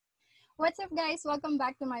What's up, guys? Welcome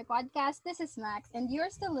back to my podcast. This is Max, and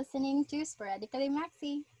you're still listening to Sporadically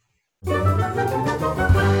Maxi.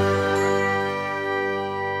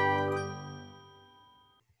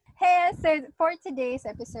 Hey, so for today's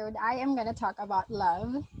episode, I am gonna talk about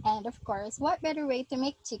love, and of course, what better way to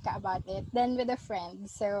make chika about it than with a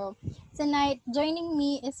friend? So tonight, joining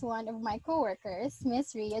me is one of my coworkers,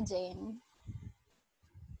 Miss Ria Jane.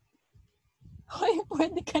 Hoy,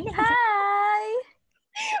 pwede ka na. Hi!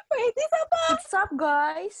 Wait, isa pa! What's up,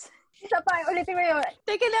 guys? Isa pa, ulitin mo yun.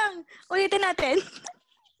 Teka lang, ulitin natin.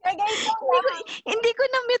 Hey, guys, Hindi ko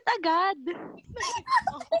na-mute agad.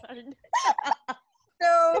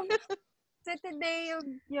 So today,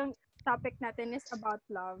 yung topic natin is about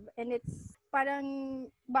love. And it's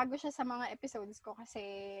parang bago siya sa mga episodes ko kasi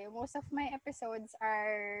most of my episodes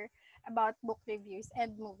are about book reviews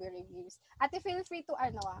and movie reviews. Ate, feel free to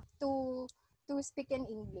to speak in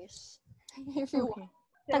English if you want. So,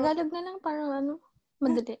 Tagalog na lang, parang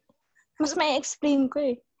madali. Mas may explain ko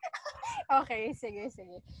eh. okay, sige.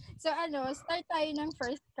 So start tayo ng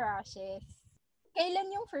first crushes.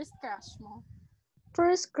 Kailan yung first crush mo?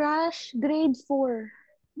 First crush, grade 4.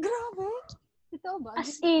 Grabe! Ito ba?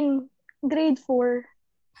 As in, grade 4.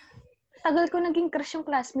 Tagal ko naging crush yung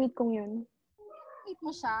classmate kong yun. Meet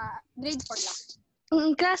mo siya, grade 4 lang.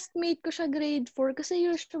 Classmate ko siya grade 4 kasi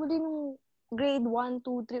usually nung grade 1,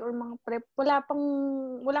 2, 3 or mga prep, wala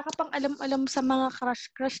ka pang alam-alam sa mga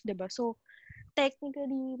crush, diba? So,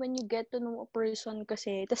 technically, when you get to know a person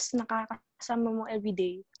kasi, tas nakakasama mo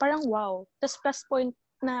everyday, parang wow. Tas plus point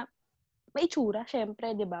na may itsura,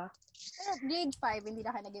 syempre, diba? Pero grade 5, hindi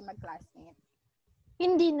na ka naging mag-classmate.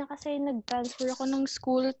 Hindi na kasi nag-transfer ako ng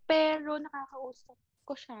school, pero nakakausap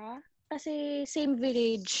ko siya kasi same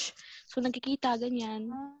village. So, nagkikita,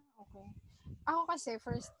 ganyan. Okay. Ako kasi,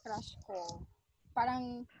 first crush ko,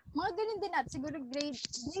 parang, mga ganun din at siguro grade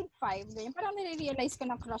 5, ganyan. Parang nare-realize ko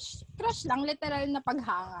na crush lang, literal na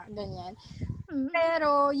paghanga, ganyan.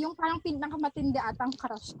 Pero, yung parang pinakamatindi atang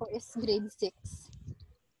crush ko is grade 6.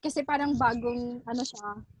 Kasi parang bagong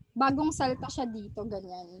salta siya dito,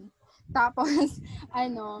 ganyan. Tapos,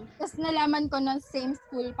 tapos nalaman ko na same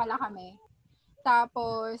school pala kami.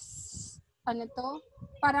 Tapos,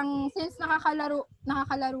 parang since nakakalaro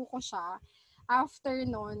ko siya, after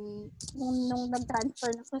nung nag-transfer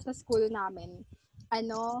na siya sa school namin,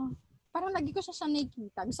 parang lagi ko siya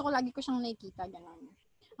nakikita. Gusto ko lagi ko siyang nakikita, gano'n.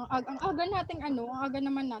 Ang aga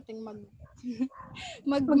naman nating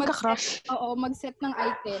Magka-crush. mag-set ng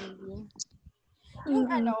itinerary. Yung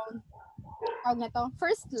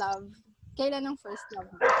first love. Kailan ang first love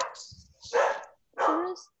mo?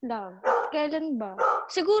 First love? Kailan ba?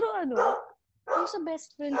 Siguro yung sa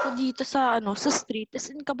best friend ko dito sa street, as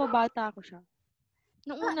in kababata ko siya.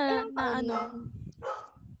 Noong ilang taon?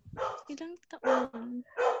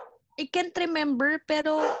 I can't remember,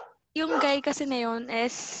 pero yung guy kasi na yun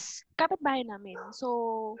is kapitbahay namin.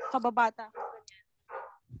 So, kababata ko ganyan.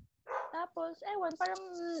 Tapos, parang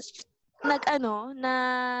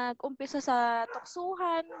nag-umpisa sa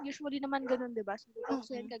tuksuhan. Usually naman ganun, diba? So,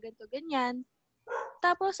 tuksuhan ka ganito, ganyan.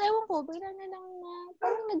 Tapos, bigla na lang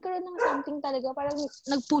parang nagkaroon ng something talaga. Parang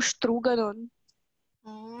nag-push through, ganun.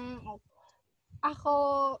 Okay. Ako,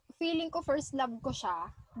 feeling ko first love ko siya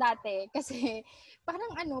dati. Kasi, parang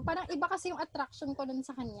iba kasi yung attraction ko nun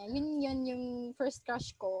sa kanya. Yun yung first crush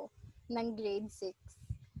ko ng grade 6.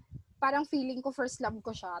 Parang feeling ko first love ko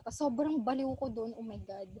siya. Tapos sobrang baliw ko dun. Oh my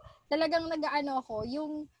God. Talagang ako,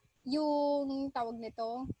 yung tawag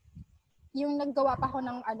nito, yung gumawa pa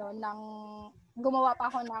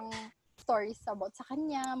ako ng stories about sa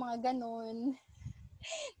kanya, mga ganun.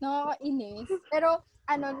 Nakakainis. Pero,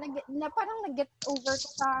 parang nag-get over ko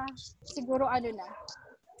sa, siguro, mga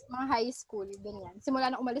high school, ganyan.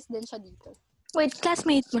 Simula na umalis din siya dito. Wait,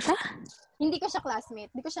 classmate mo siya? Hindi ko siya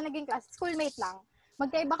classmate. Hindi ko siya naging schoolmate lang.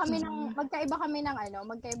 Magkaiba kami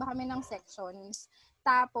ng sections.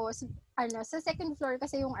 Tapos, sa second floor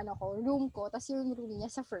kasi yung room ko, tapos yung room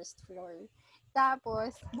niya sa first floor.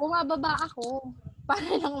 Tapos, bumababa ako para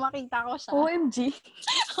lang makita ko siya. OMG.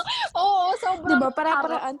 Oo, sobrang diba?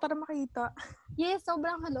 Para makita. Yes,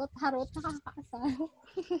 sobrang harot, nakakaasar.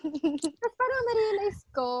 Tapos parang na-realize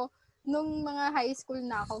ko, nung mga high school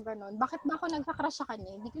na ako, ganun, bakit ba ako nagka-crush sa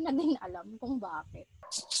kanya? Hindi ko na din alam kung bakit.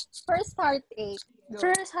 First heartache.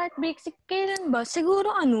 First heartbreak, kailan ba?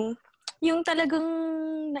 Siguro yung talagang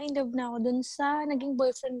na-inlove na ako dun sa naging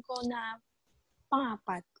boyfriend ko na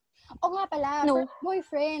pang-apat. O nga pala, No. First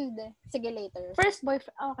boyfriend. Sige, later. First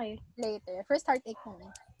boyfriend, okay. Later. First heartache mo.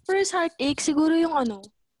 First heartache, siguro yung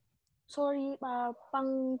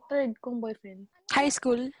pang third kong boyfriend. High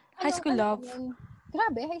school. High school love.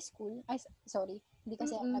 Grabe, high school. Ay, sorry. Hindi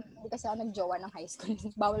kasi ako nag-jowa ng high school.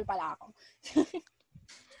 Bawal pala ako.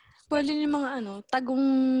 Pwede yung mga tagong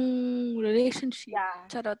relationship. Yeah.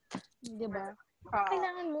 Charot. Diba? Oo.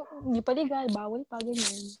 Kailangan mo, hindi pa legal, bawal pa,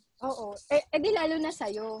 ganyan. Oo. Di lalo na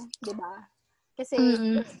sa'yo, di ba? Kasi,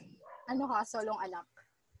 solong anak.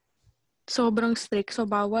 Sobrang strict, so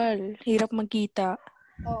bawal. Hirap magkita.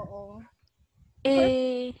 Oo.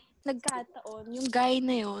 Nagkataon, yung guy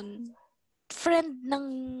na yun, friend ng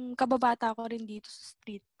kababata ko rin dito sa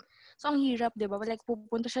street. So, ang hirap, di ba? Like,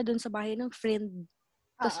 pupunta siya dun sa bahay ng friend.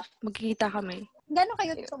 Tapos, magkikita kami. Gano'n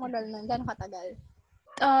kayo tumagal nun? Gano'n katagal?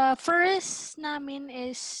 First namin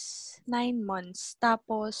is 9 months.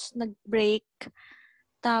 Tapos, nag-break.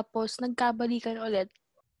 Tapos, nagkabalikan ulit.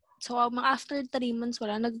 So, after 3 months,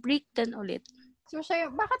 wala. Nag-break din ulit. So, siya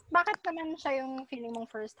yung, bakit naman siya yung feeling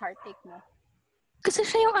mong first heartache mo? Kasi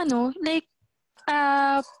siya yung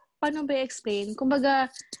paano ba i-explain? Kumbaga,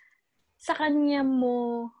 sa kanya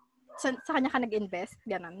mo... Sa kanya ka nag-invest?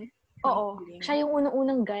 Ganon? Oo. Siya yung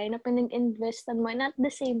unang-unang guy na pinag-investan mo. And at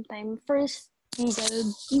the same time, first legal,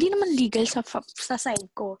 hindi naman legal sa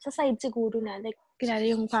side ko. Sa side siguro na, like, kilala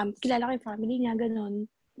ko yung family niya, ganon.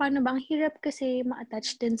 Paano ba? Ang hirap kasi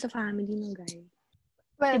ma-attach din sa family ng guy.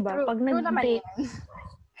 Well, diba? true. Pag True naman yan.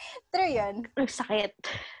 True yan. Sakit.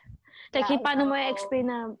 Like, paano mo i-explain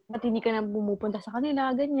na ba't hindi ka na pumupunta sa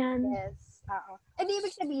kanila, ganyan. Yes. Oo. Di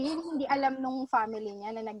ibig sabihin, hindi alam nung family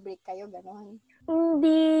niya na nag-break kayo, gano'n?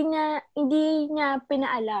 Hindi niya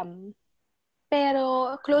pinaalam.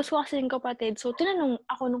 Pero, close ko kasi yung kapatid. So, tinanong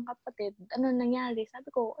ako nung kapatid, ano nangyari?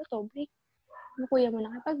 Sabi ko, ito, break. Ano kuya mo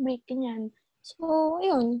nakipag-break, ganyan. So,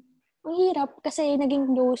 yun. Ang hirap kasi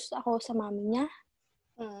naging close ako sa mami niya.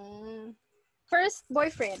 First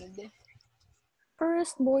boyfriend?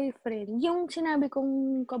 First boyfriend. Yung sinabi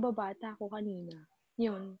kong kababata ko kanina.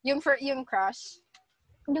 Yun. Yung crush?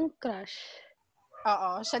 Yung crush.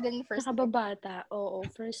 Oo, siya din first. Sa kababata, oo,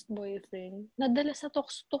 first boyfriend. Nadala sa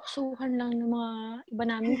tuksuhan lang ng mga iba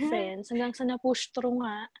naming friends hanggang sa na-push through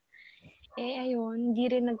nga. Ayun, hindi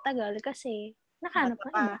rin nagtagal kasi nakahanap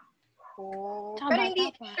ng iba. Oh.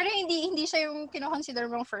 Pero hindi siya yung kino-consider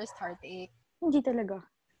mong first heartache. Hindi talaga.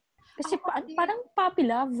 Kasi parang puppy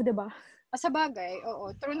love, 'di ba? Sa bagay,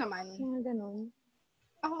 oo, true naman. Mga ganun.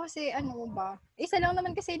 Ako kasi, isa lang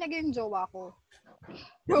naman kasi naging jowa ko.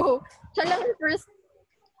 So, siya lang yung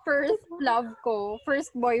first love ko,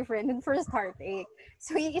 first boyfriend, and first heartache.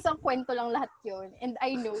 So, yung isang kwento lang lahat yun. And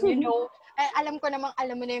I know, alam ko namang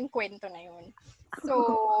alam mo na yung kwento na yun. So,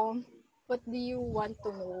 what do you want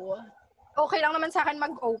to know? Okay lang naman sa akin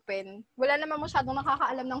mag-open. Wala naman masyadong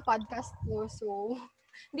nakakaalam ng podcast ko. So,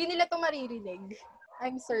 hindi nila to maririnig.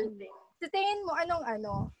 I'm certain. Sa tingin mo,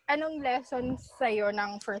 anong lesson sa'yo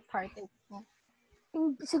ng first heartache mo?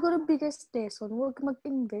 Siguro biggest lesson, huwag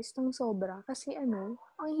mag-invest ng sobra. Kasi ang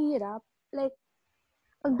hirap. Like,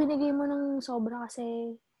 pag binigay mo ng sobra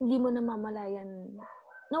kasi hindi mo namamalayan,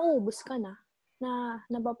 nauubos ka na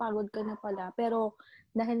napapagod ka na pala. Pero,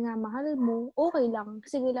 dahil nga mahal mo, okay lang.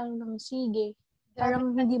 Sige lang ng sige.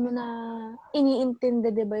 Parang hindi mo na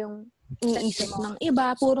iniintindi, diba, yung iniisip ng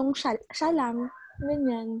iba. Purong siya lang.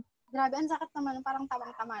 Ganyan. Grabe, ang sakit naman. Parang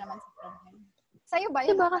tamang-tama naman sa friend. Sa'yo ba?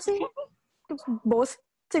 Diba kasi, boss,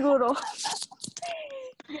 siguro.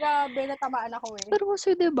 Grabe, natamaan ako eh. Pero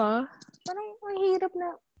kasi diba, parang ang hirap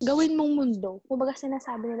na gawin mong mundo. Kumbaga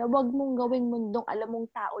sinasabi nila, wag mong gawing mundong alam mong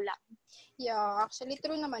tao lang. Yeah, actually,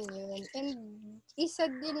 true naman yun. And isa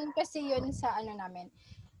din kasi yun sa namin,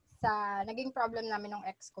 sa naging problem namin ng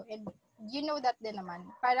ex ko. And you know that din naman.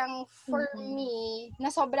 Parang for me,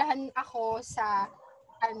 nasobrahan ako sa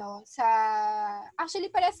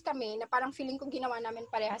actually parehas kami na parang feeling ko ginawa namin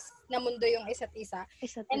parehas na mundo yung isa't isa.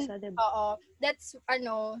 Diba? Oo, that's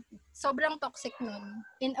sobrang toxic nun.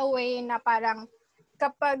 In a way na parang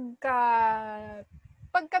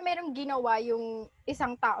pagka merong ginawa yung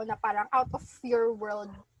isang tao na parang out of your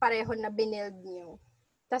world, pareho na binild nyo.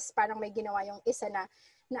 Tapos parang may ginawa yung isa na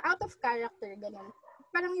out of character, ganun.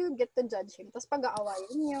 Parang you get to judge him. Tapos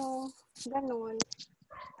pag-aawayin nyo, ganun.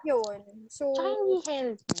 Yun. So, tsaka hindi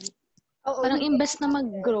healthy. Oo, parang imbes na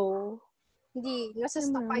mag-grow. Hindi.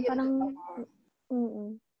 Nasastop pa yun. Parang,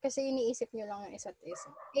 kasi iniisip nyo lang yung isa't isa.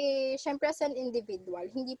 Syempre as an individual,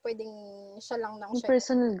 hindi pwedeng siya lang siya.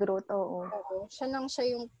 Personal growth, oo. Oo. Siya lang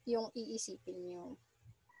siya yung iisipin nyo.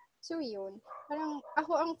 So, yun. Parang,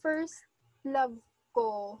 ako ang first love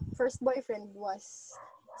ko, first boyfriend was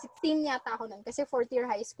 16 yata ako nun. Kasi 4th year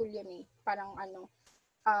high school yun eh. Parang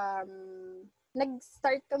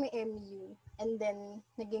nag-start kami MU. And then,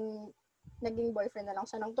 naging naging boyfriend na lang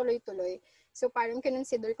siya ng tuloy-tuloy. So, parang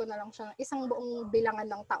kinonsider ko na lang siya isang buong bilangan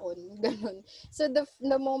ng taon. Ganun. So,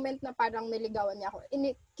 the moment na parang niligawan niya ako,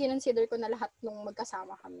 kinonsider ko na lahat nung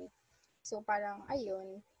magkasama kami. So, parang,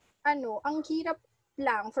 ayun. Ang hirap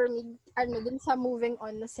lang for me, dun sa moving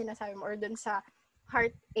on na sinasabi mo or dun sa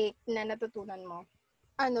heartache na natutunan mo.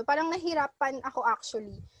 Parang nahirapan ako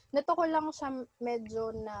actually. Nato ko lang siya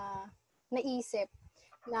medyo na naisip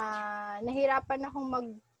na nahirapan akong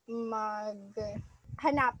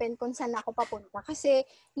hanapin kung saan ako papunta. Kasi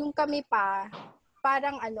nung kami pa,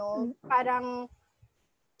 parang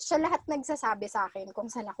siya lahat nagsasabi sa akin kung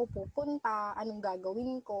saan ako pupunta, anong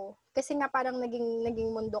gagawin ko. Kasi nga parang naging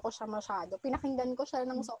mundo ko siya masyado. Pinakinggan ko siya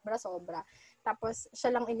ng sobra-sobra. Tapos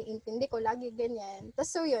siya lang iniintindi ko, lagi ganyan. Tapos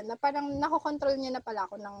so yun, na parang nakokontrol niya na pala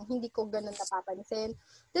ako nang hindi ko ganun napapansin.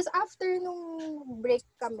 Tapos after nung break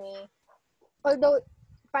kami, although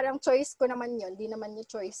parang choice ko naman yun, di naman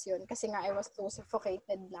niya choice yun. Kasi nga I was so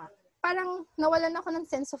suffocated na. Parang nawalan ako ng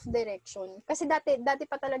sense of direction. Kasi dati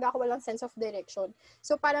pa talaga ako walang sense of direction.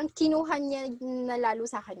 So parang kinuha niya na lalo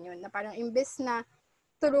sa akin yun. Na parang imbes na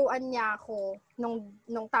turuan niya ako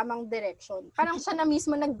nung tamang direction. Parang siya na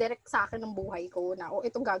mismo nag-direct sa akin ng buhay ko na,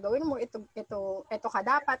 itong gagawin mo, ito ka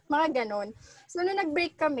dapat, mga ganon. So nung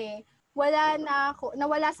nag-break kami,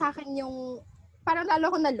 nawala sa akin yung parang lalo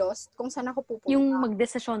ako na-lost kung saan ako pupunta. Yung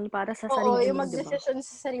magdesisyon para sa sarili mo, Oo, yung magdesisyon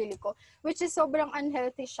sa sarili ko. Which is sobrang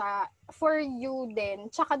unhealthy siya for you din,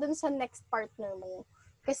 tsaka dun sa next partner mo.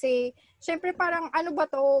 Kasi, syempre parang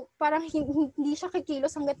parang hindi siya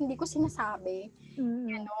kikilos hanggat hindi ko sinasabi.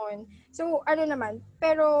 Ganon. So, naman,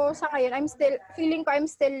 pero sa ngayon, I'm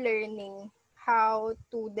still learning how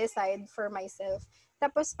to decide for myself.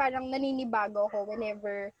 Tapos parang naninibago ako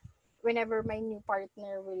whenever my new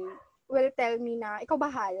partner will tell me na, ikaw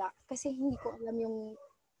bahala. Kasi hindi ko alam yung,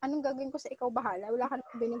 anong gagawin ko sa ikaw bahala. Wala ka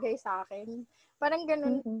nang binigay sa akin. Parang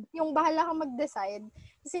ganun, yung bahala ka mag-decide.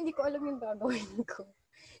 Kasi hindi ko alam yung gagawin ko.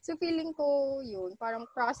 So, feeling ko yun. Parang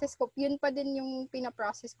process ko, yun pa din yung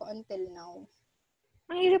pinaprocess ko until now.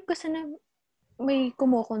 Ang hirap kasi na may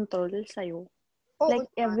kumokontrol sa'yo.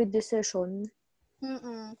 Like, every decision.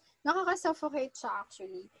 Nakaka-suffocate siya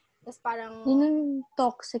actually. Tapos parang... Yun yung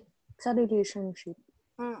toxic sa relationship.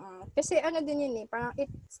 Kasi din yun parang it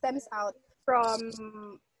stems out from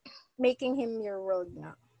making him your world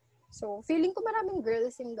na. So, feeling ko maraming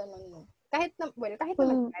girls yung ganun, no? Kahit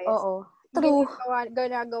naman guys. Oo. True.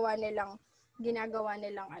 Ginagawa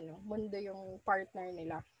nilang mundo yung partner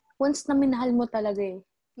nila. Once na minahal mo talaga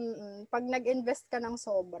Pag nag-invest ka ng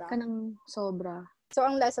sobra. So,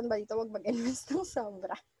 ang lesson ba dito, wag mag-invest ng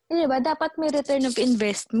sobra. Diba? Dapat may return of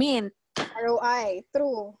investment. ROI.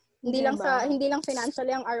 True. Hindi lang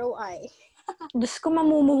financially ang ROI. Diyos ko,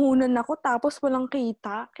 mamumuhunan ako tapos walang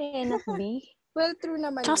kita. Cannot be. Well, true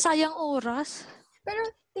naman. Tsaka sayang oras. Pero,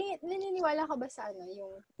 naniniwala ka ba sa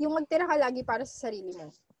yung magtira ka lagi para sa sarili mo?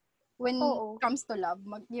 When it comes to love,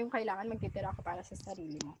 yung kailangan magtitira ka para sa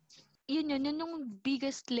sarili mo. Yun yung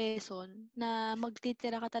biggest lesson na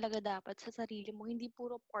magtitira ka talaga dapat sa sarili mo. Hindi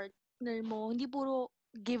puro partner mo. Hindi puro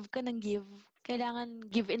give ka ng give. Kailangan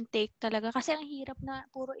give and take talaga. Kasi ang hirap na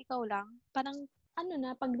puro ikaw lang. Parang,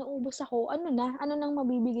 pag naubos ako, ano nang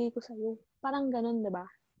mabibigay ko sa'yo? Parang ganun, diba?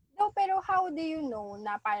 No, pero how do you know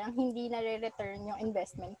na parang hindi na-return yung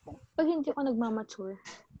investment mo? Pag hindi ako nagmamature,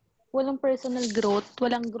 walang personal growth,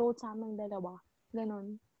 walang growth sa aming dalawa.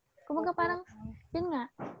 Ganun. Kumbaga parang, yun nga,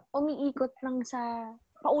 umiikot lang sa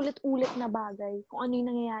paulit-ulit na bagay kung ano yung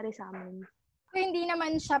nangyayari sa amin. So, hindi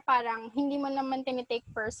naman siya parang, hindi mo naman tinitake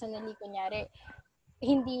personally, kunyari,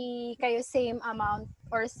 hindi kayo same amount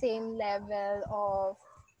or same level of,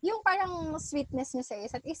 yung parang sweetness nyo sa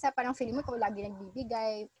isa't isa, parang feeling mo ikaw lagi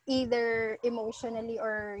nagbibigay, either emotionally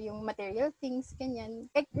or yung material things, ganyan.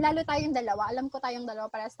 Lalo tayong dalawa, alam ko tayong dalawa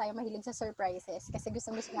parehas tayo mahilig sa surprises kasi gusto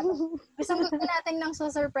natin nang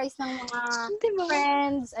surprise ng mga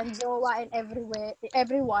friends and jowa and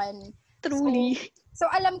everyone. Truly. So,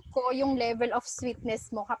 alam ko yung level of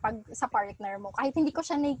sweetness mo kapag sa partner mo. Kahit hindi ko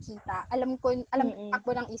siya nakikita, alam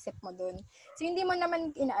takbo ng isip mo dun. So, hindi mo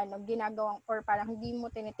naman ginagawang, or parang hindi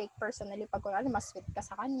mo tinitake personally pag mas sweet ka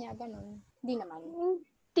sa kanya, ganun. Hindi naman.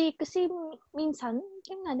 Hindi, kasi minsan,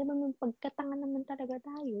 yung di ba, may pagkatanga naman talaga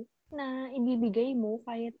tayo na ibibigay mo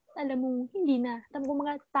kahit alam mo hindi na.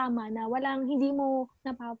 Tama na, hindi mo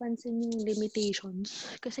napapansin yung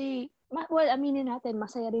limitations. Kasi, aminin natin,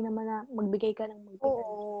 masaya rin naman na magbigay ka ng magbigay.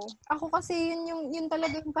 Oo. Ako kasi yun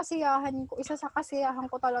talaga yung kasiyahan ko. Isa sa kasiyahan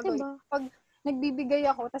ko talaga. Diba? Pag nagbibigay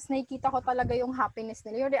ako, tas nakikita ko talaga yung happiness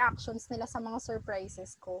nila, yung reactions nila sa mga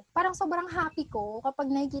surprises ko. Parang sobrang happy ko kapag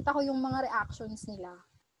nakikita ko yung mga reactions nila.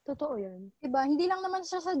 Totoo yun. Diba? Hindi lang naman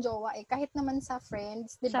siya sa jowa eh. Kahit naman sa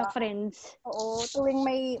friends, diba? Sa friends. Oo. Tuwing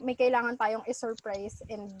may kailangan tayong i-surprise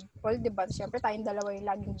and all, diba? Siyempre tayong dalawa yung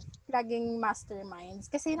laging masterminds.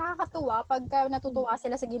 Kasi nakakatuwa pagka natutuwa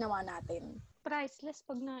sila sa ginawa natin. Priceless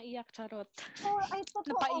pag naiyak, charot. Oh, ay, totoo.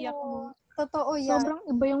 Napaiyak mo. Totoo yan. Sobrang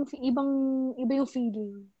iba yung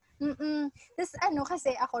feeling. Tapos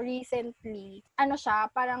kasi ako recently,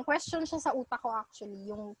 parang question siya sa utak ko actually,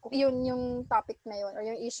 yung topic na yun, or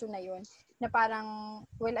yung issue na yun, na parang,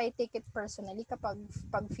 well, I take it personally kapag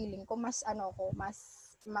feeling ko, mas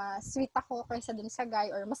sweet ako kaysa dun sa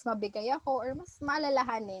guy, or mas mabigay ako, or mas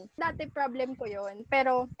maalalahanin. Dati problem ko yun.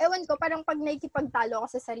 Pero, ewan ko, parang pag nakikipagtalo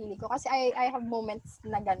ako sa sarili ko, kasi I have moments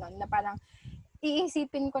na ganon, na parang,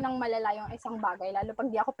 iisipin ko ng malala yung isang bagay, lalo pag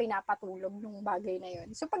di ako pinapatulog ng bagay na yun.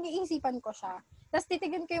 So, pag-iisipan ko siya, tapos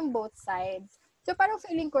titigan ko yung both sides. So, parang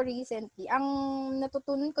feeling ko recently, ang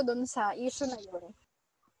natutunan ko dun sa issue na yun,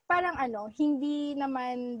 parang hindi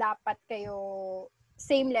naman dapat kayo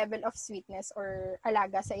same level of sweetness or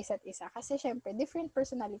alaga sa isa't isa. Kasi, syempre, different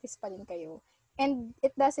personalities pa rin kayo. And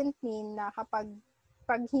it doesn't mean na pag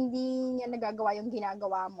hindi niya nagagawa yung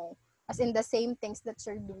ginagawa mo, as in the same things that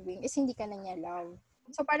you're doing, is hindi ka na niya love.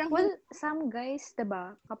 So, parang... Well, some guys,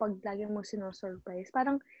 diba, kapag lagi mo sino-surprise,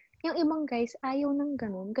 parang yung ibang guys, ayaw ng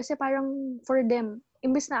ganun. Kasi parang, for them,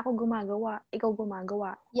 imbes na ako gumagawa, ikaw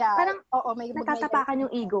gumagawa. Yeah. Parang, may natatapakan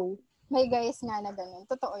yung ego. May guys nga na ganun.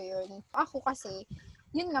 Totoo yun. Ako kasi,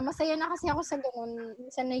 yun nga, masaya na kasi ako sa ganun,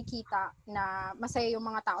 sa nakikita na masaya yung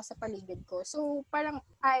mga tao sa paligid ko. So, parang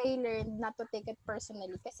I learned not to take it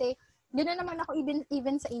personally. Kasi, gano'n naman ako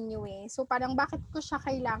even sa inyo eh. So, parang bakit ko siya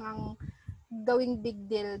kailangang gawing big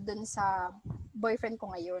deal dun sa boyfriend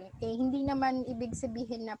ko ngayon? Eh, hindi naman ibig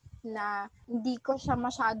sabihin na hindi ko siya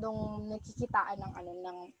masyadong nakikitaan ng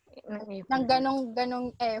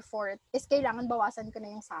ganong effort is kailangan bawasan ko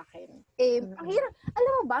na yung sa akin. Eh, ang hirap,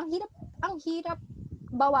 alam mo ba, ang hirap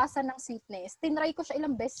bawasan ng sweetness. Tinry ko siya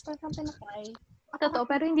ilang beses ko nang tinatry. Totoo,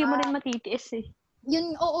 pero hindi mo rin matitiis eh.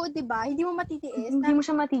 Yun, oo, diba? Hindi mo matitiis. Hindi mo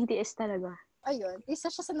siya matitiis talaga. Ayun,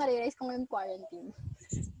 isa siya sa na-realize ko ngayong quarantine.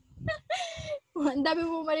 Ang dami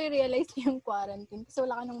mo marirealize yung quarantine kasi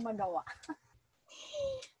wala ka nang magawa.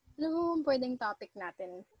 Ano mo pwedeng topic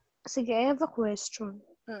natin? Sige, I have a question.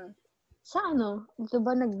 Sa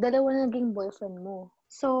diba nagdalawa naging boyfriend mo?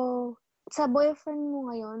 So, sa boyfriend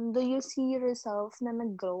mo ngayon, do you see yourself na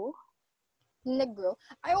nag-grow? Nag-grow?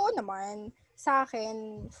 Ay, oo naman. Sa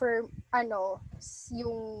akin, for,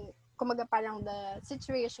 yung, kumaga parang the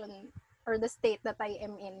situation or the state that I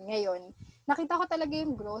am in ngayon, nakita ko talaga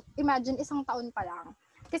yung growth. Imagine, 1 taon pa lang.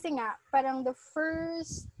 Kasi nga, parang the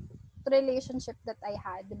first relationship that I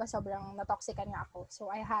had, di ba, sobrang natoxican nga ako.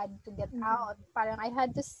 So, I had to get out. Parang I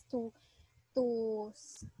had to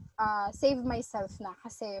save myself na.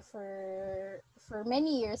 Kasi for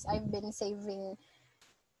many years, I've been saving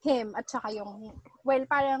him at saka yung, well,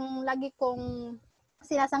 parang lagi kong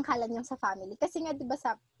sinasangkalan yung sa family. Kasi nga, di ba,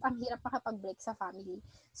 ang hirap makapag-break sa family.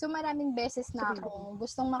 So, maraming beses na akong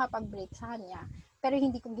gustong makapag-break sa kanya, pero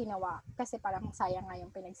hindi ko ginawa. Kasi parang sayang nga yung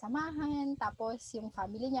pinagsamahan, tapos yung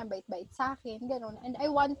family niya, bait-bait sa akin, gano'n. And I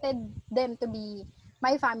wanted them to be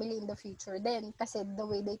my family in the future then, kasi the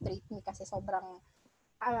way they treat me, kasi sobrang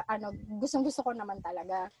gustong-gusto ko naman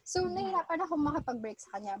talaga. So, nahirapan ako makapag-break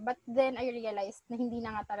sa kanya. But then, I realized na hindi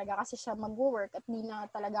na nga talaga kasi siya mag-work at hindi na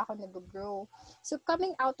nga talaga ako nag-grow. So,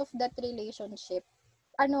 coming out of that relationship,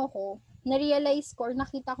 na-realize ko or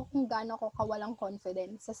nakita ko kung gaano ko kawalang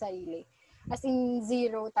confidence sa sarili. As in,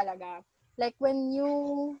 zero talaga. Like, when you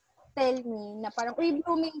tell me na parang, uy,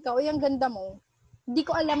 blooming ka, uy, ang ganda mo, hindi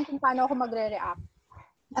ko alam kung paano ako magre-react.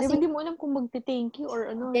 Hindi mo alam kung magte-thank you or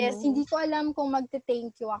ano. Yes, hindi ko alam kung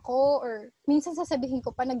magte-thank you ako or minsan sasabihin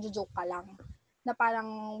ko pa nagjo-joke ka lang. Na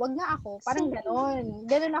parang, wag na ako. Parang ganon.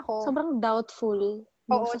 Ganon ako. Sobrang doubtful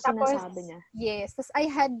yung sinasabi niya. Yes. Tapos I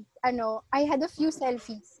had a few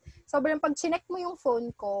selfies. Sobrang pag chinek mo yung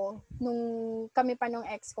phone ko, nung kami pa nung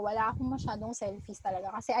ex ko, wala akong masyadong selfies talaga.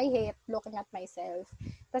 Kasi I hate looking at myself.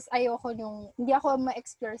 Tapos ayoko hindi ako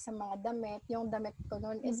ma-explore sa mga damit. Yung damit ko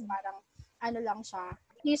noon is parang, lang siya,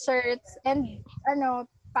 t-shirts and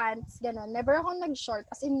pants, gano'n. Never ako nag-short.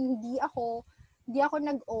 As in, hindi ako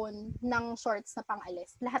nag-own ng shorts na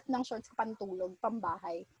pang-alis. Lahat ng shorts pantulog,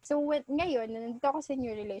 pambahay. So, ngayon, nandito ako sa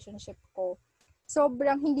new relationship ko,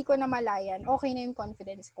 sobrang hindi ko namalayan, okay na yung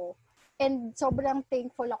confidence ko. And sobrang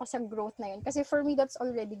thankful ako sa growth na yun. Kasi for me, that's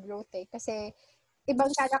already growth eh. Kasi ibang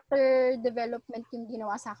character development yung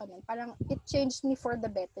ginawa sa akin. Parang it changed me for the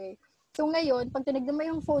better. So ngayon, pag tinignan mo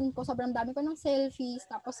yung phone ko, sobrang dami ko ng selfies,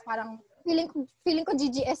 tapos parang feeling ko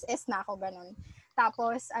GGSS na ako, ganun.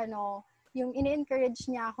 Tapos yung ini-encourage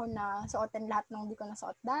niya ako na suotin lahat ng hindi ko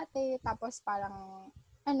nasuot dati. Tapos parang,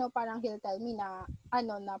 parang he'll tell me na,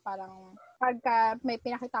 na parang, pagka may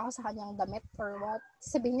pinakita ko sa kanyang damit or what,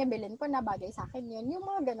 sabihin niya, bilhin ko na, bagay sa akin yun. Yung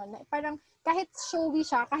mga ganun. Parang, kahit showy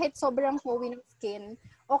siya, kahit sobrang showy ng skin,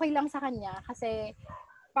 okay lang sa kanya. Kasi,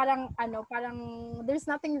 parang, parang, there's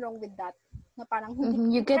nothing wrong with that. Na parang,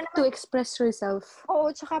 You get to express yourself. Oo,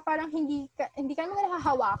 tsaka parang hindi ka naman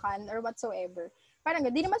nahahawakan or whatsoever. Parang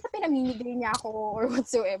hindi naman sa pinamimigay niya ako or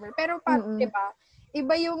whatsoever. Pero parang, diba,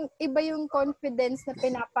 iba yung confidence na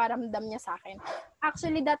pinaparamdam niya sa akin.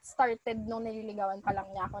 Actually, that started nung nililigawan pa lang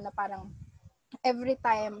niya ako na parang every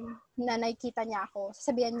time na nakikita niya ako,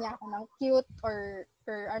 sasabihan niya ako ng cute or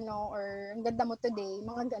ang ganda mo today,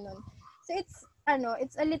 mga ganun. So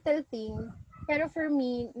it's a little thing. Pero for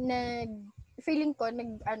me, feeling ko,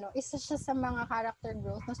 isa siya sa mga character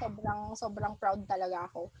growth na sobrang proud talaga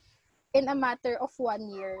ako. In a matter of 1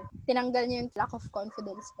 year, tinanggal niya yung lack of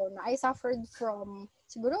confidence ko na I suffered from,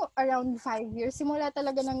 siguro, around 5 years. Simula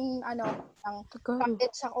talaga ng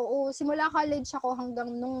college ako. Oo, simula college ako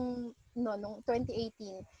hanggang nung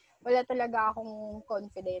 2018. Wala talaga akong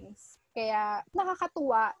confidence. Kaya,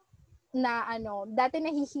 nakakatuwa na dati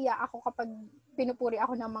nahihiya ako kapag pinupuri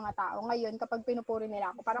ako ng mga tao. Ngayon, kapag pinupuri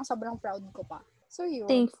nila ako, parang sobrang proud ko pa. So,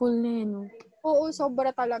 yun. Thankful na yun, no? Oo,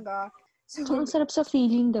 sobra talaga. So, ang sarap sa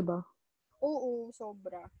feeling, diba? Oo,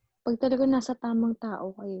 sobra. Pag talaga nasa tamang tao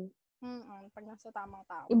kayo. Pag nasa tamang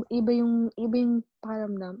tao. Iba yung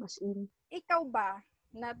paramdam, as in. Ikaw ba?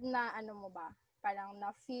 Na mo ba? Parang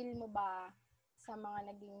na-feel mo ba sa mga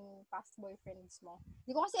naging past boyfriends mo?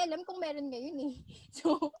 Hindi ko kasi alam kung meron ngayon eh.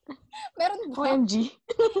 So, meron ba? OMG.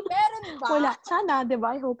 Meron ba? Wala. Sana,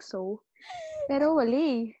 diba? I hope so. Pero wala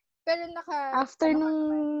eh. Pero after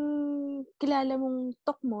nung kilala mong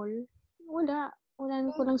Tokmol, wala. Wala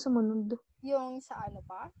ko lang sumunod. Yung sa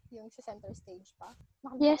pa? Yung sa center stage pa?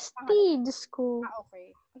 Yes, Diyos ko.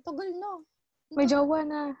 Okay. Ang tagal no. May jowa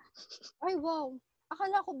na. Ay, wow.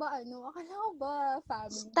 Akala ko ba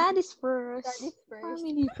family? Studies first. Studies first.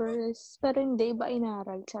 Family first. Pero hindi, iba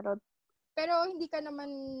inaral. Charot. Pero hindi ka naman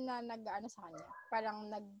na sa kanya. Parang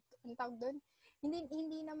ang tawag doon?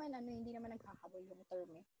 Hindi naman nagkakabol yung term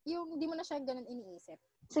eh. Yung hindi mo na siya ganun iniisip.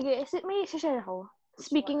 Sige, may share ako.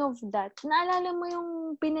 Speaking of that, naalala mo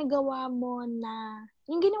yung pinagawa mo na,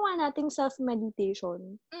 yung ginawa nating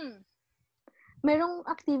self-meditation? Merong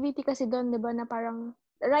activity kasi doon, di ba, na parang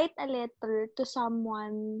write a letter to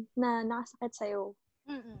someone na nakasakit sa'yo.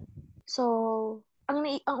 So, ang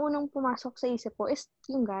unang pumasok sa isip ko is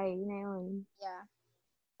yung guy na yun. Yeah.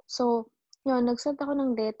 So, yun, nag-send ako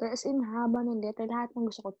ng letter, as in, haba ng letter, lahat ng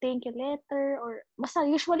gusto ko, thank you letter, or, basta,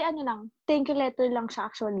 usually, thank you letter lang siya,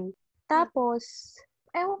 actually. Tapos,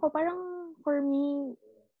 ewan ko, parang, for me,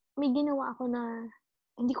 may ginawa ako na,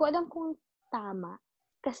 hindi ko alam kung tama.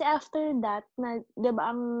 Kasi after that, diba,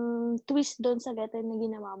 ang twist doon sa letter na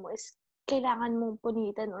ginawa mo is, kailangan mong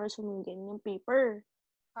punitan or sunugin yung paper.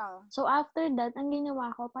 So, after that, ang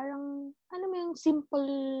ginawa ko, parang, mo yung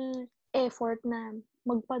simple effort na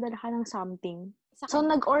magpadala ka ng something. So,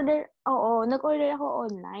 nag-order ako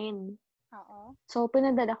online. So,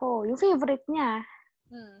 pinadala ko. Yung favorite niya.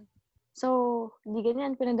 So, di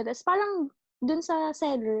ganyan, pinadala. Parang, dun sa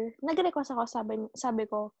seller, nag-request ako, sabi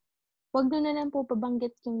ko, wag na lang po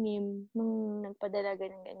pabanggit yung name nung nagpadala,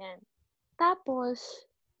 ganyan. Tapos,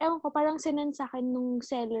 ewan ko, parang sinend sa akin nung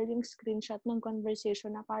seller yung screenshot ng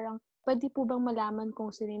conversation na parang, pwede po bang malaman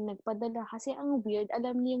kung sino yung nagpadala? Kasi ang weird,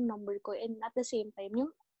 alam niya yung number ko and at the same time,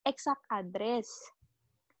 yung exact address.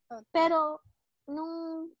 Okay. Pero,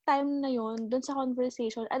 nung time na yon dun sa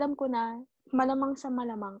conversation, alam ko na, malamang sa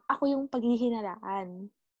malamang, ako yung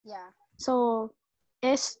paghihinalaan. Yeah. So,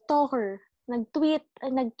 stalker. Nag-tweet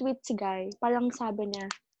si Guy. Parang sabi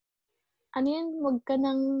niya, ano yan, wag ka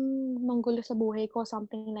nang manggulo sa buhay ko,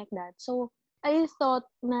 something like that. So, I thought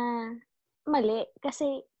na mali.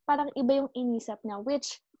 Kasi parang iba yung inisip niya,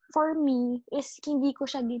 which for me is hindi ko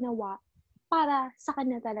siya ginawa para sa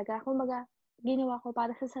kanya talaga. Kumbaga, ginawa ko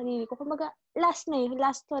para sa sarili ko. Kumbaga, last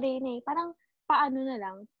story na eh. Parang paano na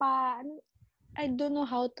lang, I don't know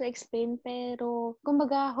how to explain, pero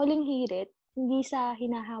kumbaga, huling hirit, hindi sa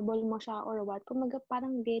hinahabol mo siya or what. Kumbaga,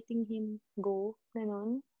 parang letting him go.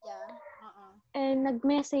 Ganon. Yeah. And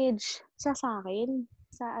nag-message siya sa akin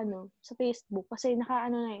sa Facebook. Kasi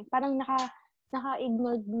parang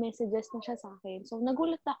naka-ignored messages na siya sa akin. So,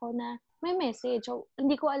 nagulat ako na may message. So,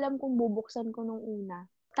 hindi ko alam kung bubuksan ko nung una.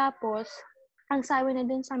 Tapos, ang sabi na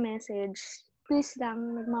dun sa message, please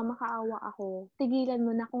lang, nagmamakaawa ako. Tigilan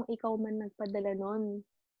mo na kung ikaw man nagpadala nun.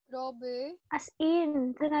 Grabe. As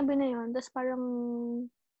in, sinabi na yun. Tapos parang,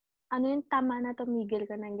 tama na tumigil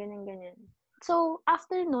ka ng ganyan-ganyan. So,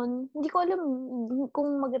 after nun, hindi ko alam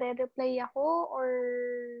kung magre-reply ako or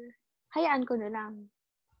hayaan ko na lang.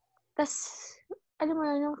 Tas, alam mo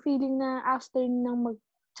yun, yung feeling na after nang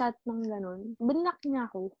mag-chat ng ganun, binlock niya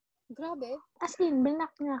ako. Grabe. As in,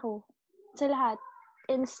 binlock niya ako. Sa lahat.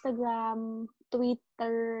 Instagram,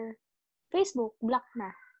 Twitter, Facebook, block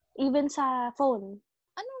na. Even sa phone.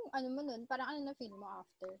 Ano mo nun? Parang ano na feel mo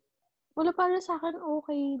after? Wala, para sa akin,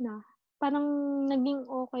 okay na. Parang naging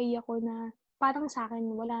okay ako na parang sa akin,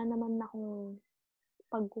 wala naman akong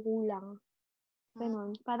pagkukulang.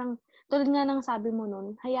 Ganun. Parang, tulad nga ng sabi mo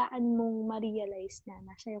nun, hayaan mong ma-realize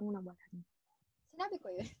na siya yung nawalan. Sinabi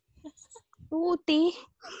ko yun. Puti.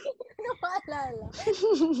 Ano maalala?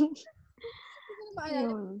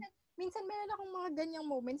 Yun. Minsan meron akong mga ganyang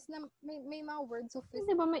moments na may mga words of wisdom.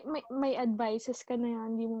 Di ba, may advices ka na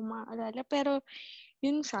yan, hindi mo maalala. Pero,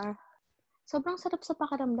 yun siya. Sobrang sarap sa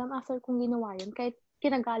pakiramdam after kong ginawa yun, kahit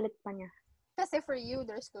kinagalit pa niya. Kasi for you,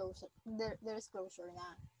 there's closure. There's closure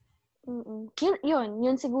na.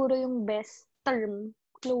 Yun siguro yung best term,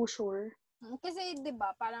 closure. Kasi 'di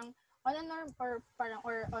ba, parang on a norm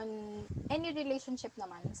or on any relationship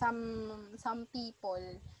naman, some people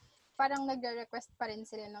parang nagre-request pa rin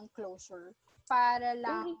sila ng closure para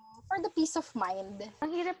lang for the peace of mind.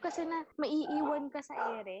 Ang hirap kasi na maiiwan ka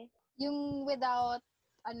sa ere. Yung without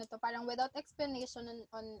parang without explanation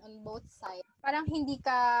on both sides. Parang hindi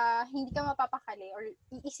ka mapapakali or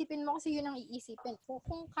iisipin mo kasi yun ang iisipin.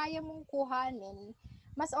 Kung kaya mong kuhanin,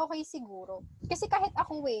 mas okay siguro. Kasi kahit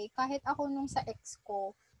ako nung sa ex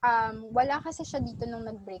ko, wala kasi siya dito nung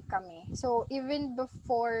nag-break kami. So, even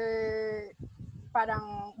before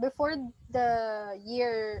the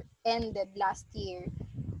year ended last year,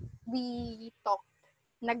 we talked.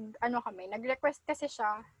 Nag-request kasi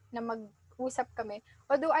siya na mag-usap kami.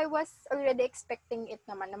 Although I was already expecting it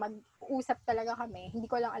naman na mag-usap talaga kami.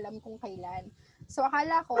 Hindi ko lang alam kung kailan. So,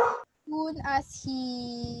 akala ko, soon as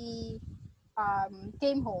he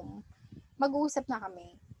came home, mag-uusap na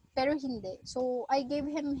kami. Pero hindi. So, I gave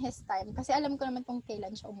him his time kasi alam ko naman kung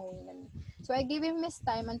kailan siya umuwi nun. So, I gave him his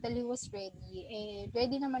time until he was ready.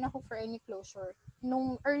 Ready naman ako for any closure.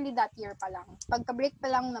 Nung early that year pa lang. Pagka-break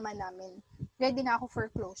pa lang naman namin, ready na ako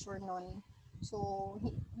for closure nun. So,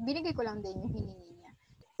 binigay ko lang din yung hiningi niya.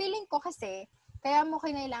 Feeling ko kasi, kaya mo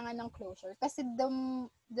kinailangan ng closure kasi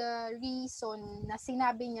the reason na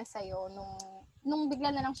sinabi niya sa'yo nung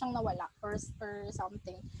bigla na lang siyang nawala or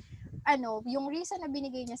something, yung reason na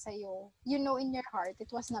binigay niya sa'yo, you know in your heart, it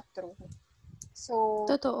was not true. So,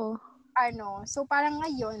 totoo. So parang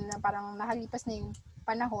ngayon, na parang nakalipas na yung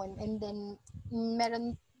panahon and then,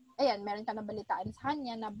 meron ka na balitaan sa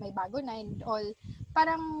kanya na may bago na and all.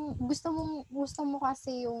 Parang gusto mo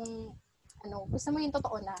kasi yung, gusto mo yung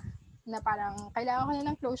totoo na parang kailangan ko na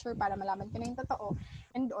ng closure para malaman ko na yung totoo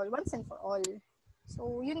and all, once and for all.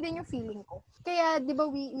 So, yun din yung feeling ko. Kaya, di ba,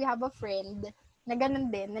 we have a friend na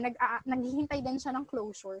ganun din, na naghihintay din siya ng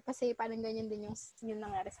closure kasi parang ganyan din yung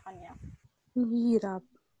nangyari sa kanya. Hirap.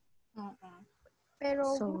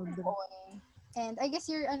 Pero, move on. And I guess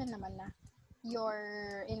you're in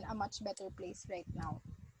a much better place right now.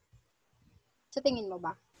 Sa tingin mo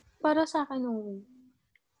ba? Para sa akin, oo.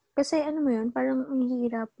 Kasi mo yun, parang ang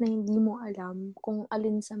hirap na hindi mo alam kung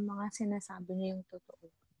alin sa mga sinasabi niya yung totoo.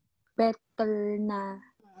 Better na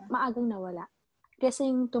maagang nawala. Kasi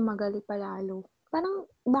yung tumagal palalo. Parang,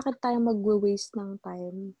 bakit tayo mag-waste ng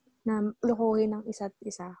time na lokohin ng isa't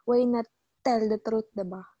isa? Why not tell the truth,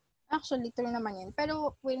 diba? Actually, true naman yun.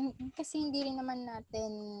 Pero, kasi hindi rin naman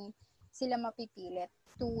natin sila mapipilit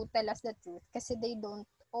to tell us the truth. Kasi they don't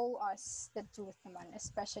owe us the truth naman.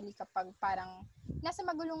 Especially kapag parang nasa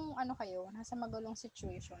magulong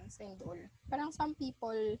situations and all. Parang some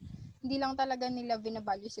people, hindi lang talaga nila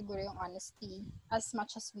binavalue siguro yung honesty as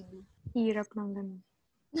much as we do. Hirap ng ganun.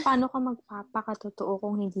 Paano ka magpapakatotoo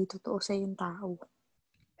kung hindi totoo sa yung tao?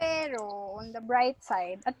 Pero, on the bright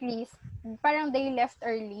side, at least, parang they left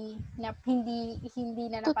early na hindi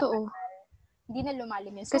na napatagal. Totoo. Hindi na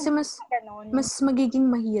lumalim yun. So, kasi mas magiging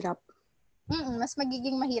mahirap. Mas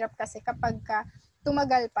magiging mahirap kasi kapag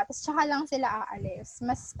tumagal pa, tapos tsaka lang sila aalis.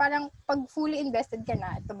 Mas parang pag fully invested ka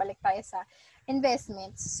na, ito balik tayo sa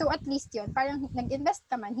investments. So, at least yun, parang nag-invest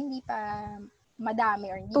ka man, hindi pa madami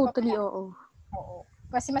or hindi totally, pa oo. Oo.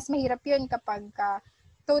 Kasi mas mahirap yun kapag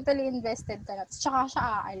totally invested ka na. Tsaka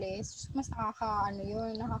siya aalis. Mas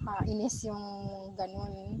nakakainis yung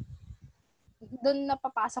ganun. Doon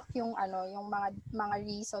napapasok yung yung mga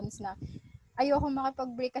reasons na ayoko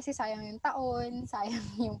makipag-break kasi sayang yung taon, sayang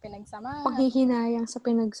yung pinagsamahan. Paghihinayang sa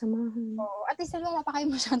pinagsamahan. Oo. At least wala pa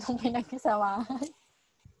kayo masyadong pinagsamahan.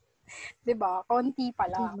 'Di ba? Konti pa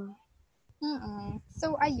lang. Diba?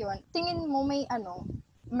 So, ayun. Tingin mo may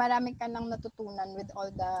marami ka nang natutunan with all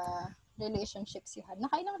the relationships you had.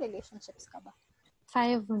 Nakailang relationships ka ba?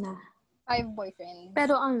 5 na. 5 boyfriends.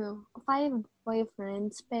 Pero 5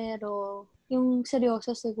 boyfriends, pero yung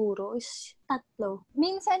seryoso siguro is 3.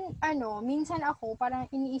 Minsan ako, parang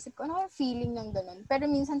iniisip ko, ano yung feeling ng ganun? Pero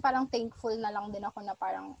minsan parang thankful na lang din ako na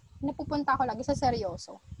parang napupunta ako lagi sa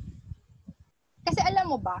seryoso. Kasi alam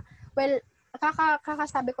mo ba, well,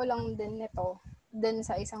 kakasabi ko lang din nito dun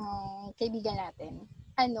sa isang kaibigan natin.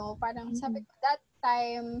 Parang sabi ko, that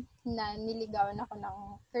time na niligawan ako ng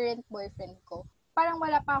current boyfriend ko, parang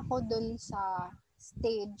wala pa ako dun sa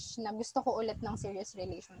stage na gusto ko ulit ng serious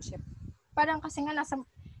relationship. Parang kasi nga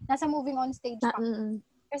nasa moving on stage pa.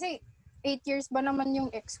 Kasi 8 years ba naman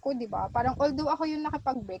yung ex ko, di ba? Parang although ako yung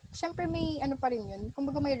nakipag-break, syempre may pa rin yun.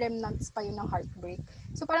 Kumbaga may remnants pa yun ng heartbreak.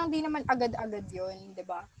 So parang di naman agad-agad yun, di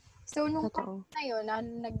ba? So nung time na yun, na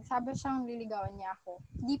nagsabi siyang liligawan niya ako,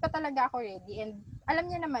 di pa talaga ako ready. And alam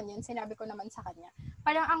niya naman yun, sinabi ko naman sa kanya.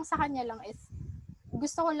 Parang ang sa kanya lang is,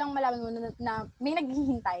 gusto ko lang malaman mo na may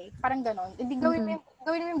naghihintay. Parang ganon. Hindi gawin mo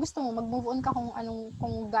yung gusto mo. Mag-move on ka kung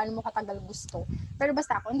gaano mo katagal gusto. Pero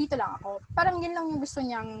basta ako, dito lang ako. Parang yun lang yung gusto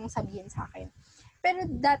niyang sabihin sa akin. Pero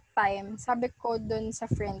that time, sabi ko dun sa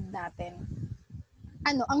friend natin,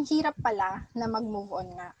 ang hirap pala na mag-move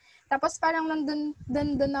on nga. Tapos parang nandun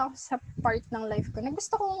ako sa part ng life ko na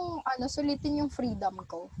gusto kong sulitin yung freedom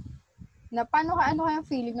ko. Na paano kaya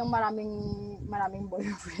feeling ng maraming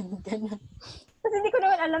boyfriend, gano'n. Kasi hindi ko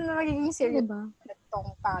naman alam na magiging serious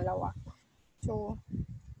itong pangalawa. So,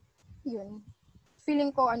 yun. Feeling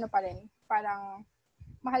ko pa rin, parang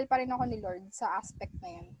mahal pa rin ako ni Lord sa aspect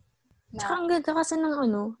na yun. Tsaka ang ganda kasi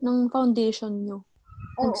ng foundation nyo.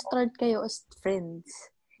 Nag-start kayo as friends.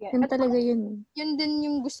 Yeah. Yun talaga yun. Yun din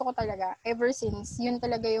yung gusto ko talaga. Ever since, yun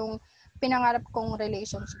talaga yung pinangarap kong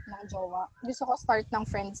relationship ng jowa. Gusto ko start ng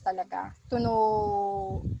friends talaga to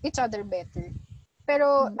know each other better.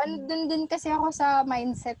 Pero andun din kasi ako sa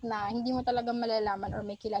mindset na hindi mo talaga malalaman or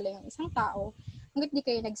may kilala yung isang tao hanggat di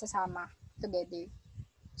kayo nagsasama together.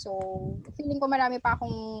 So, feeling ko marami pa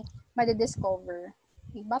akong madidiscover.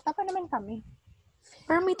 Bata pa naman kami.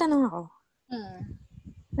 Pero may tanong ako.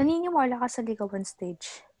 Naniniwala ka sa ligawan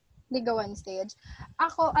stage? Ligawan stage?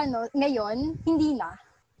 Ako, ngayon, hindi na.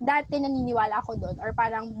 Dati naniniwala ako doon or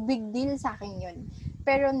parang big deal sa akin yun.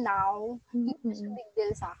 Pero now, hindi siya big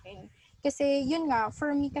deal sa akin. Kasi, yun nga,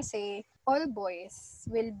 for me kasi, all boys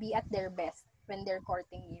will be at their best when they're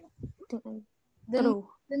courting you. Doon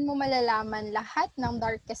mo malalaman lahat ng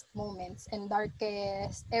darkest moments and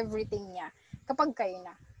darkest everything niya kapag kayo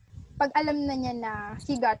na. Pag alam na niya na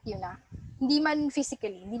he got you na, hindi naman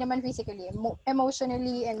physically,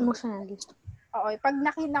 emotionally. Oo, pag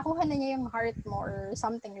nakuha na niya yung heart mo or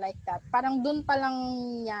something like that, parang doon pa lang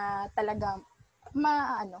niya talaga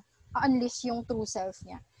unleash yung true self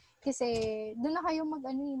niya. Kasi doon na kayo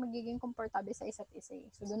magiging komportable sa isa't isa.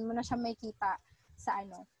 So doon mo na siya makita sa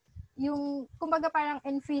yung kumbaga parang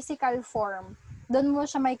in physical form, doon mo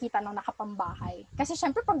siya makita nung nakapambahay. Kasi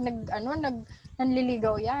syempre pag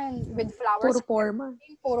nanliligaw yan with flowers,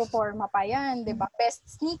 puro forma pa yan, 'di ba? Best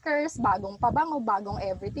sneakers, bagong pabango, bagong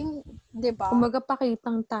everything, 'di ba? Kumbaga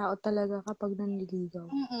pakitang tao talaga kapag nanliligaw.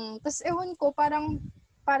 Tapos ewan ko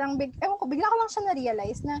bigla ko lang siya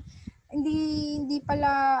na-realize na hindi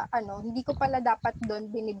ko pala dapat doon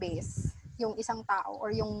binibase yung isang tao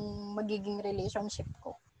or yung magiging relationship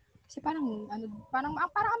ko. Kasi parang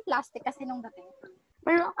ang plastic kasi nung dating.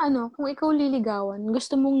 Pero kung ikaw liligawan,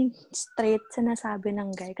 gusto mong straight sa nasabi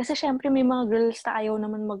ng guy? Kasi syempre may mga girls na ayaw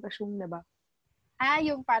naman mag-assume, diba?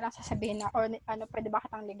 Yung parang sasabihin na, pwede ba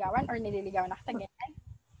kitang ligawan or nililigawan na kita, ganyan?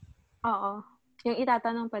 Oo. Yung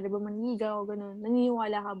itatanong, pwede ba manligaw, ganun.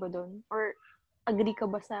 Naniniwala ka ba doon? Or agree ka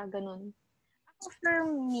ba sa ganun? For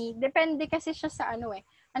me, depende kasi siya sa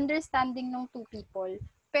understanding ng two people.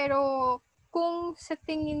 Pero kung sa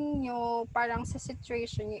tingin nyo, parang sa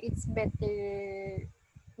situation nyo, it's better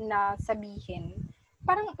na sabihin.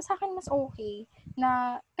 Parang sa akin mas okay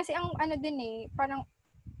na, kasi ang parang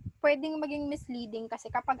pwedeng maging misleading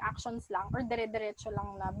kasi kapag actions lang or dire-diretso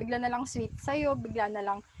lang na bigla na lang sweet sa'yo, bigla na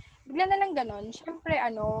lang ganun. Syempre,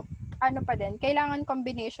 pa din, kailangan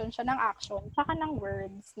combination siya ng action tsaka ng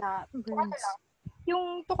words na,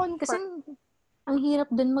 yung to confirm. Kasi, ang hirap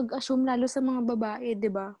din mag-assume lalo sa mga babae, di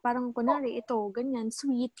ba? Parang, kunwari, ito, ganyan,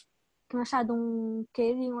 sweet, masyadong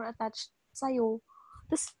caring or attached sa'yo.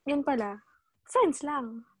 Tapos, yun pala, friends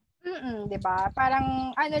lang. Di ba? Parang,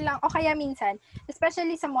 lang, o kaya minsan,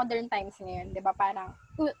 especially sa modern times ngayon, di ba? Parang,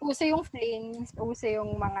 uso yung flings, uso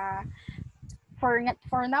yung mga,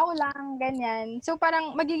 for now lang, ganyan. So,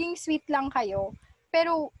 parang magiging sweet lang kayo.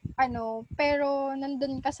 Pero, pero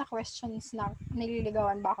nandun ka sa questions na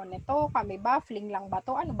nililigawan ba ako nito? Kami ba? Fling lang ba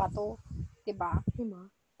to? Ano ba to? Diba? Diba?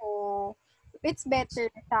 So, it's better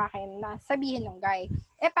sa akin na sabihin ng guy.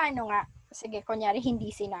 Paano nga? Sige, kunyari, hindi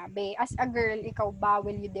sinabi. As a girl, ikaw ba,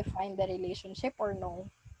 will you define the relationship or no?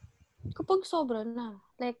 Kapag sobra na,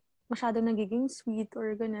 like, masyado nagiging sweet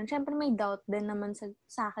or ganyan, syempre may doubt din naman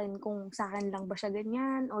sa akin kung sa akin lang ba siya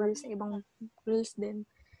ganyan or sa ibang girls din.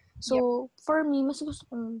 So, for me, mas gusto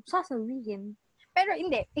kong sasabihin. Pero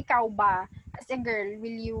hindi, ikaw ba, as a girl,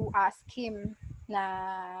 will you ask him na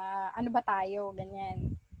ano ba tayo,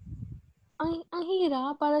 ganyan? Ang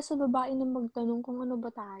hirap para sa babae na magtanong kung ano ba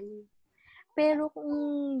tayo. Pero kung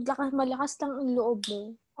malakas lang ang loob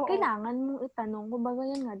mo, kailangan mong itanong. Kumbaga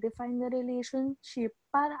yan nga, define the relationship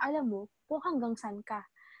para alam mo kung hanggang saan ka.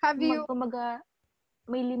 Kumbaga,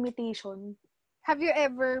 may limitation. Have you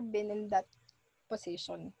ever been in that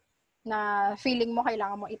position na feeling mo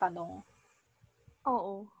kailangan mo itanong?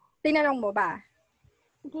 Oo. Tinanong mo ba?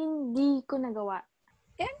 Hindi ko nagawa.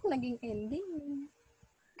 Naging ending.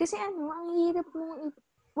 Kasi ang hirap mo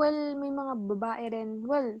may mga babae rin.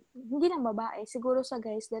 Well, hindi lang babae. Siguro sa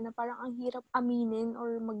guys din na parang ang hirap aminin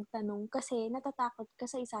or magtanong kasi natatakot ka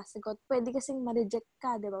sa isasagot. Pwede kasing ma-reject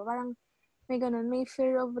ka, di ba? Parang may ganun, may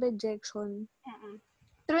fear of rejection.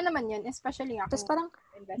 True naman yun, especially ako. Tapos parang,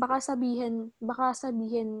 baka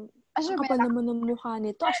sabihin, ang kapal naman ng mukha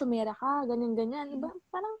nito, asyumera ka, ganyan-ganyan. Diba?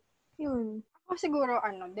 Parang, yun. Ako siguro,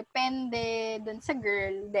 depende dun sa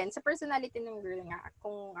girl, then sa personality ng girl nga,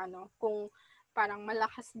 kung parang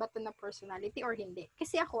malakas ba to na personality or hindi.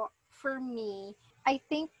 Kasi ako, for me, I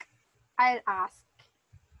think I'll ask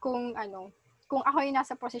kung ako yung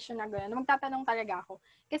nasa posisyon na gano'n, magtatanong talaga ako.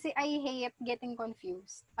 Kasi I hate getting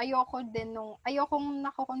confused. Ayokong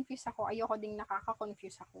nako-confuse ako, ayoko ding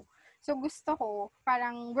nakaka-confuse ako. So gusto ko,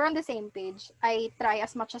 parang we're on the same page. I try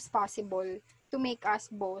as much as possible to make us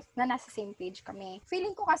both na nasa same page kami.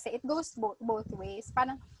 Feeling ko kasi it goes both ways.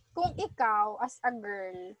 Parang kung ikaw as a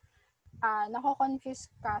girl,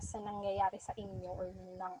 nako-confuse ka sa nangyayari sa inyo or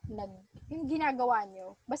yung ginagawa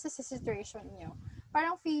nyo, basta sa situation nyo,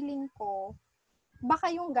 parang feeling ko,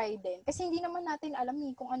 baka yung guy din. Kasi hindi naman natin alam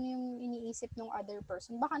kung ano yung iniisip ng other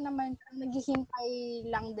person. Baka naman naghihintay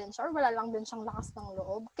lang din siya or wala lang din siyang lakas ng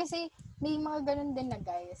loob. Kasi may mga ganun din na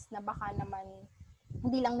guys na baka naman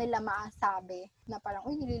hindi lang nila maasabi na parang,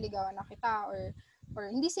 uy, nililigawan na kita or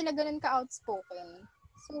hindi sila ganun ka-outspoken.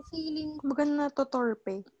 So, feeling... Kumbaga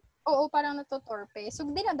natotorpe. Oo, parang natotorpe. So,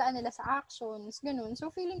 dinadaan nila sa actions, ganun.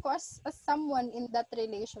 So, feeling ko as someone in that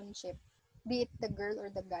relationship, be it the girl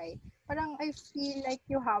or the guy, parang I feel like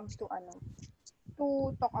you have to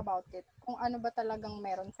talk about it. Kung ano ba talagang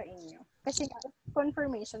meron sa inyo. Kasi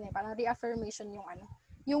confirmation parang reaffirmation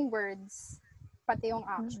yung words, pati yung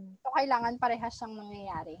action. So, kailangan parehas siyang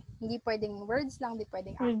nangyayari. Hindi pwedeng words lang, hindi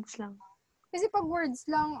pwedeng action. Words lang. Kasi pag words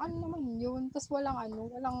lang, ano naman yun? Tapos walang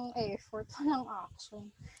effort, walang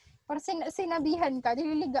action. Parang sinabihan ka,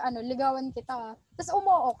 ligawan kita. Tapos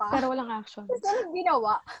umoo ka. Pero walang action. Tapos anong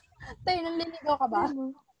ginawa? Tayo, nanliligaw ka ba?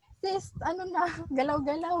 Sis,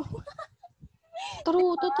 galaw-galaw.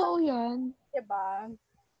 True, diba? Totoo yan. Diba?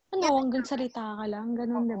 Hanggang salita ka lang,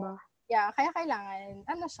 ganun, diba? Yeah, kaya kailangan,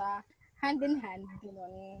 siya, hand in hand,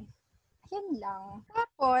 ganun. Yan lang.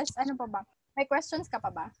 Tapos, ano pa ba? May questions ka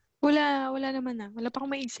pa ba? Wala naman na. Wala pa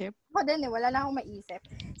akong maisip. Ako din wala na akong maisip.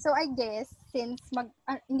 So, I guess, since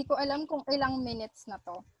hindi ko alam kung ilang minutes na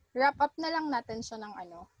to, wrap up na lang natin siya ng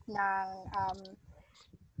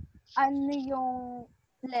yung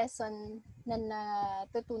lesson na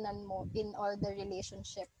natutunan mo in all the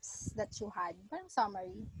relationships that you had. Parang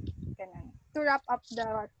summary. Ganun. To wrap up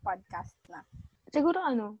the podcast na. Siguro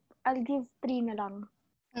I'll give 3 na lang.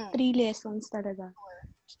 3 lessons talaga.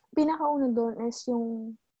 Pinakauna doon is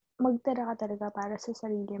yung magtira ka talaga para sa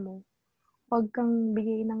sarili mo. Huwag kang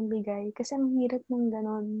bigay ng bigay. Kasi ang hirap ng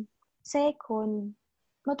ganon. Second,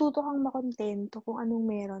 matuto kang makontento kung anong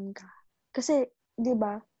meron ka. Kasi, di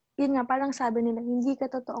ba, yun nga, parang sabi nila, hindi ka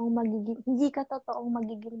totoong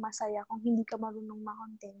magiging masaya kung hindi ka marunong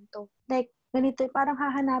makontento. Like, ganito, parang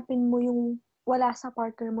hahanapin mo yung wala sa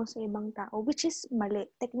partner mo sa ibang tao, which is mali.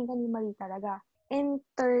 Technically, mali talaga. And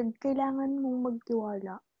third, kailangan mong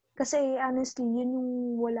magtiwala. Kasi honestly, yun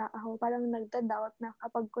yung wala ako. Parang nagda-doubt na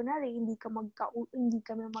kapag kunwari, hindi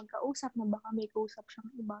kami magkausap na baka may kausap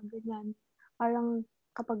siyang iba, ganyan. Parang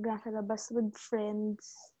kapag nasa labas with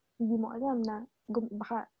friends, hindi mo alam na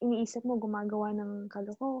baka iniisip mo gumagawa ng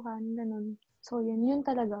kalokohan, ganun. So, yun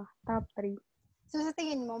talaga. Top 3. So, sa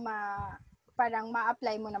tingin mo, parang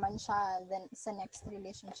ma-apply mo naman siya then sa next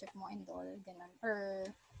relationship mo and all, ganun. Or,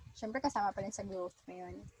 syempre kasama pa rin sa growth mo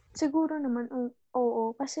yun. Siguro naman,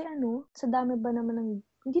 oo. Kasi sa dami ba naman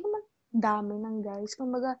hindi naman dami ng guys.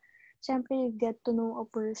 Kumbaga, syempre you get to know a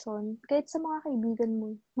person. Kahit sa mga kaibigan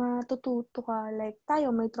mo, matututo ka. Like,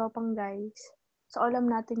 tayo, may tropang guys. So,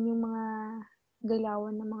 alam natin yung mga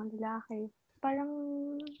galawan ng mga lalaki. Parang,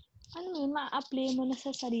 ma-apply mo na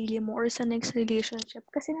sa sarili mo or sa next relationship.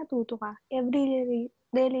 Kasi natuto ka. Every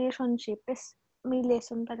relationship is may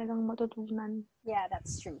lesson talagang matutunan. Yeah,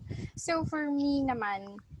 that's true. So, for me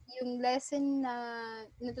naman, yung lesson na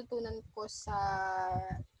natutunan ko sa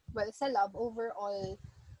love overall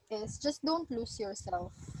is just don't lose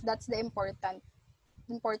yourself. That's the important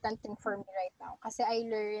thing for me right now. Kasi I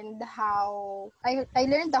learned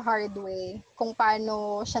the hard way kung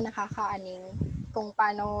paano siya nakakaaning, kung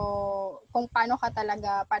paano ka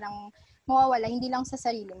talaga parang mawawala, hindi lang sa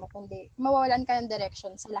sarili mo, kundi mawawalan ka ng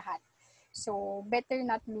direction sa lahat. So, better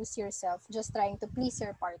not lose yourself just trying to please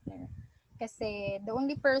your partner. Kasi the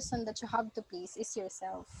only person that you have to please is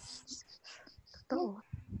yourself. Totoo.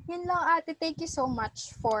 Yun lang, ate. Thank you so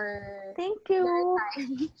much for Thank you. your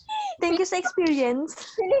time. Thank you sa experience.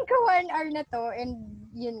 Feeling ko 1 hour na to and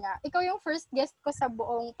yun nga. Ikaw yung first guest ko sa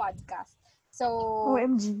buong podcast. So,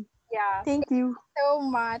 OMG. yeah. Thank you so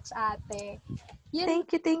much, ate. Yun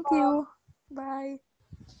Thank you. Bye.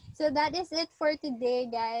 So that is it for today,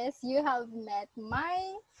 guys. You have met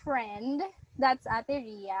my friend. That's Ate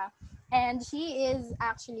Ria. And she is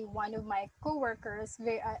actually one of my coworkers.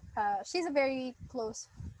 She's a very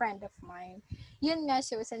close friend of mine. Yun nga,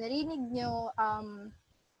 so sa narinig nyo,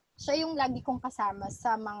 siya yung lagi kong kasama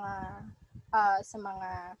sa mga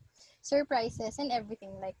surprises and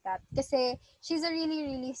everything like that. Kasi she's a really,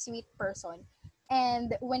 really sweet person.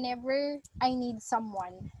 And whenever I need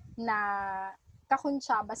someone na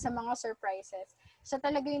kakuntsaba sa mga surprises, siya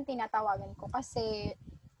talaga yung tinatawagan ko kasi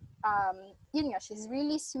yun nga, she's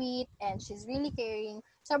really sweet and she's really caring.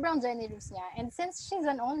 Sobrang generous niya. And since she's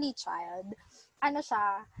an only child,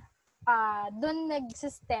 doon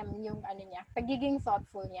nag-system yung pagiging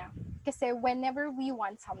thoughtful niya. Kasi whenever we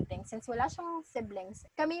want something, since wala siyang siblings,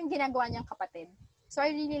 kami yung ginagawa niyang kapatid. So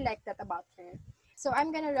I really like that about her. So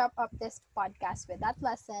I'm gonna wrap up this podcast with that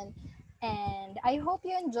lesson. And I hope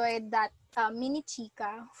you enjoyed that mini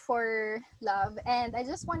chica for love. And I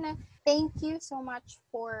just want to thank you so much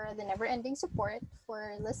for the never-ending support,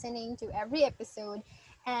 for listening to every episode.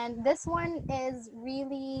 And this one is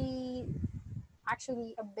really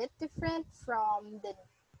actually a bit different from the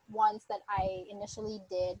ones that I initially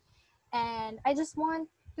did. And I just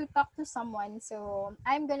want to talk to someone. So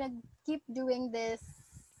I'm going to keep doing this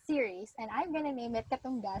series and I'm going to name it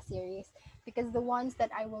Katungga series because the ones that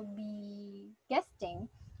I will be guesting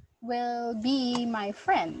will be my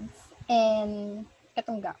friends in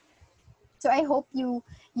Katungga. So I hope you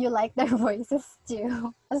like their voices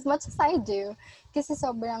too, as much as I do, kasi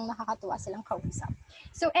sobrang nakakatuwa silang kausap.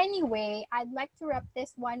 So anyway, I'd like to wrap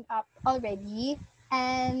this one up already.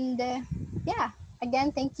 And yeah,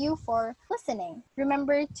 again, thank you for listening.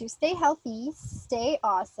 Remember to stay healthy, stay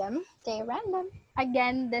awesome, stay random.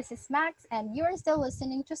 Again, this is Max, and you're still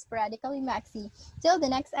listening to Sporadically Maxi. Till the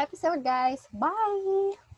next episode, guys. Bye!